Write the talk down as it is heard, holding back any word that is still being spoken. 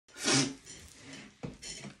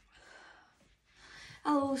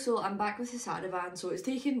Hello, so I'm back with the Sarabande, so it's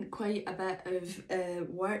taken quite a bit of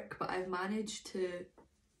work, but I've managed to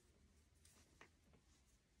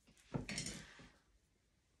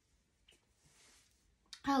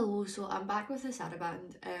Hello, so I'm back with the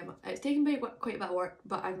Sarabande. It's taken quite a bit of work,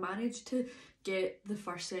 but I've managed to get the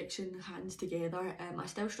first section hands together. I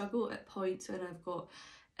still struggle at points when I've got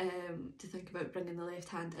to think about bringing the left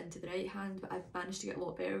hand into the right hand, but I've managed to get a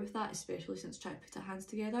lot better with that, especially since trying to put our hands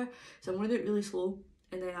together. So I'm going to do it really slow,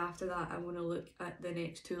 and then after that I'm going to look at the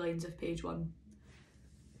next 2 lines of page 1.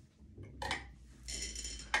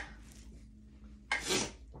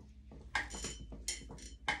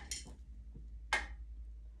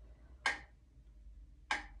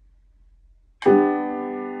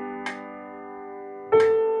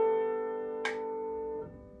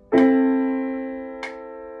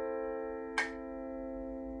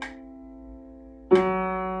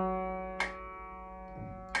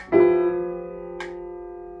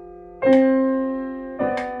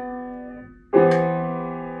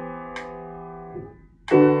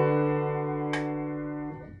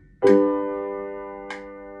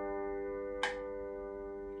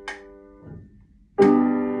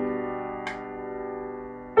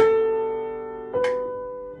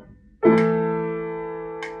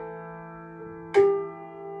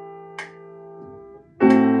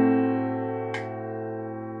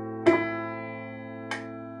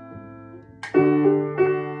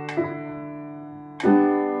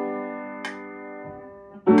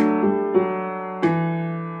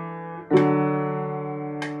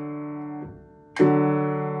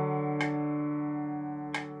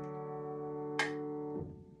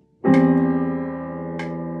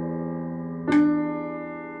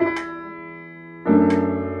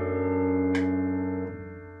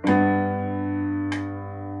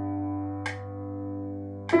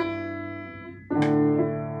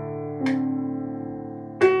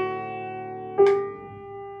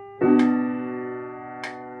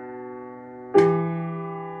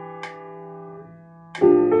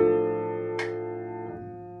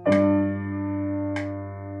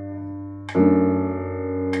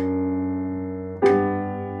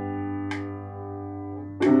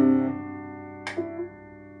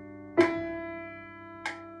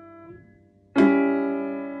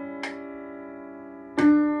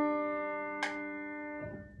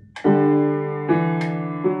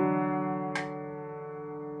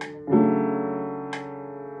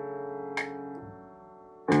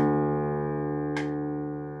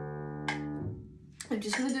 I'm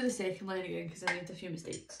just going to do the second line again because I made a few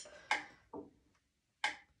mistakes.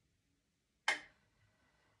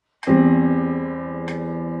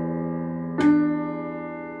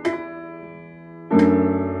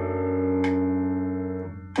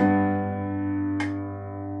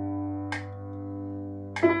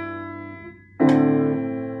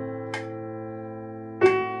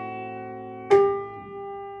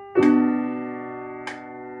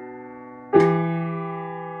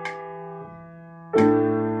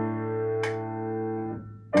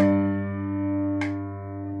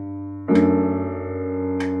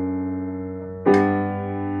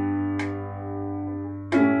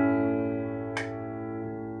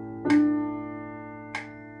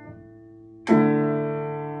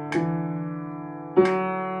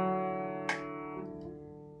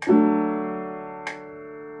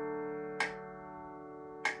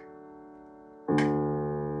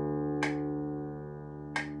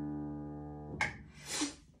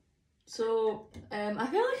 So I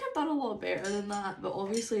feel like I've done a lot better than that, but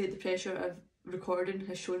obviously the pressure of recording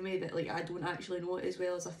has shown me that I don't actually know it as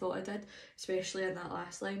well as I thought I did, especially in that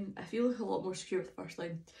last line. I feel like a lot more secure with the first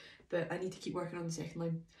line, but I need to keep working on the second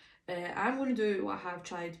line. I'm going to do what I have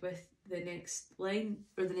tried with the next line,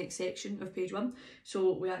 or the next section of page 1.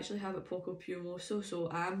 So we actually have it poco più mosso,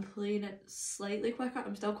 so I'm playing it slightly quicker.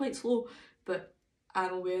 I'm still quite slow, but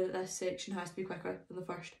I'm aware that this section has to be quicker than the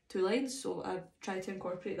first 2 lines, so I've tried to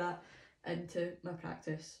incorporate that into my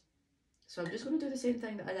practice. So I'm just going to do the same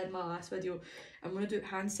thing that I did in my last video. I'm going to do it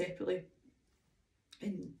hands separately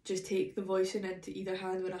and just take the voicing into either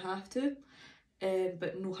hand when I have to,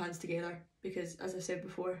 but no hands together, because as I said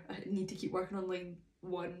before, I need to keep working on line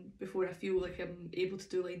 1 before I feel like I'm able to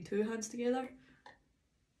do line 2 hands together.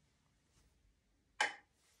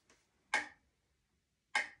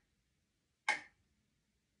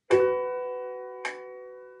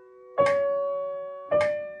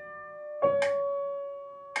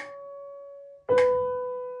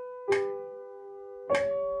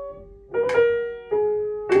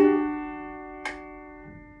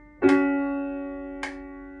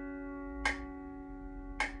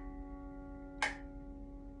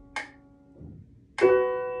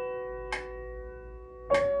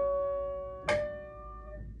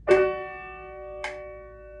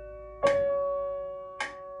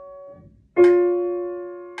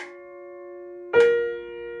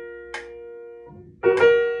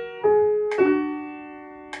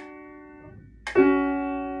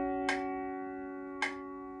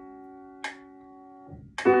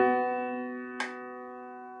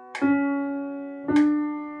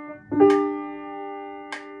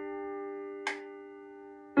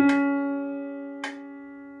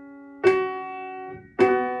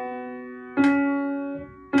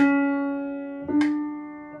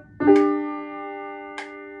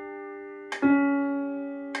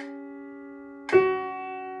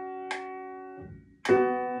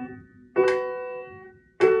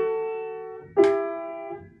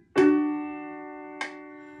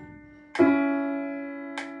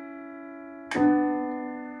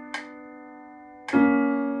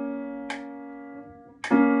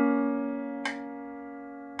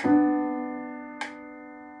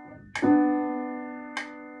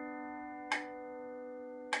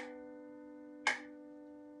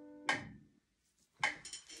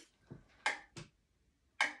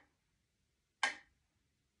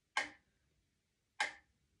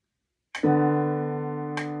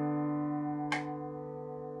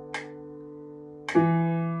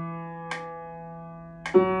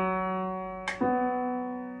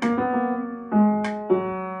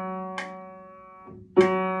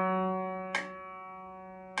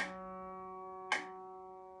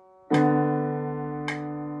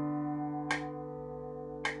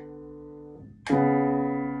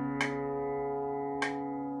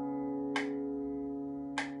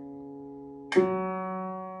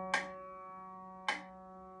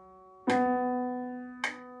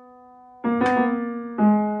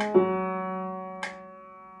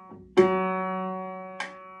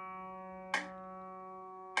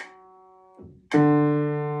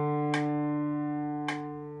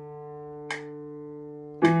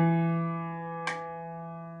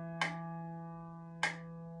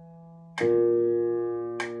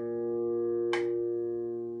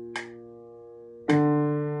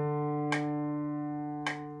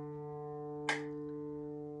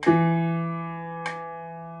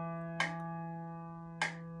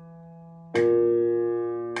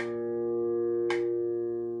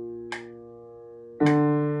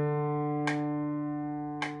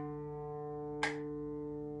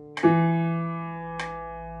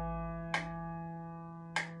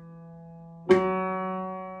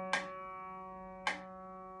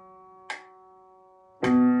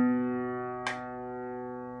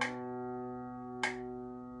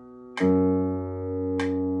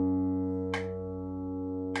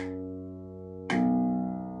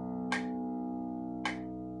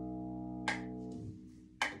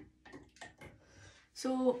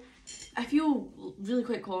 So I feel really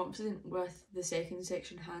quite confident with the second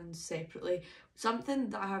section, hands separately. Something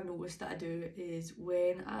that I have noticed that I do is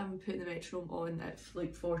when I'm putting the metronome on at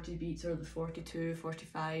like 40 beats or the 42,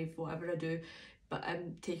 45, whatever I do, but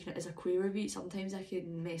I'm taking it as a quaver beat, sometimes I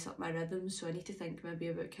can mess up my rhythms, so I need to think maybe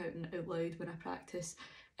about counting out loud when I practice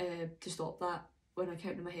to stop that. When I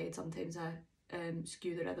count in my head, sometimes I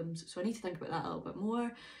skew the rhythms, so I need to think about that a little bit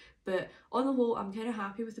more. But on the whole, I'm kind of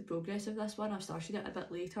happy with the progress of this one. I've started it a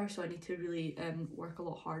bit later, so I need to really work a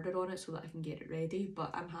lot harder on it so that I can get it ready.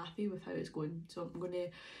 But I'm happy with how it's going. So I'm going to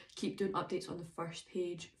keep doing updates on the first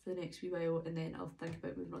page for the next wee while, and then I'll think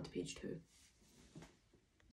about moving on to page 2.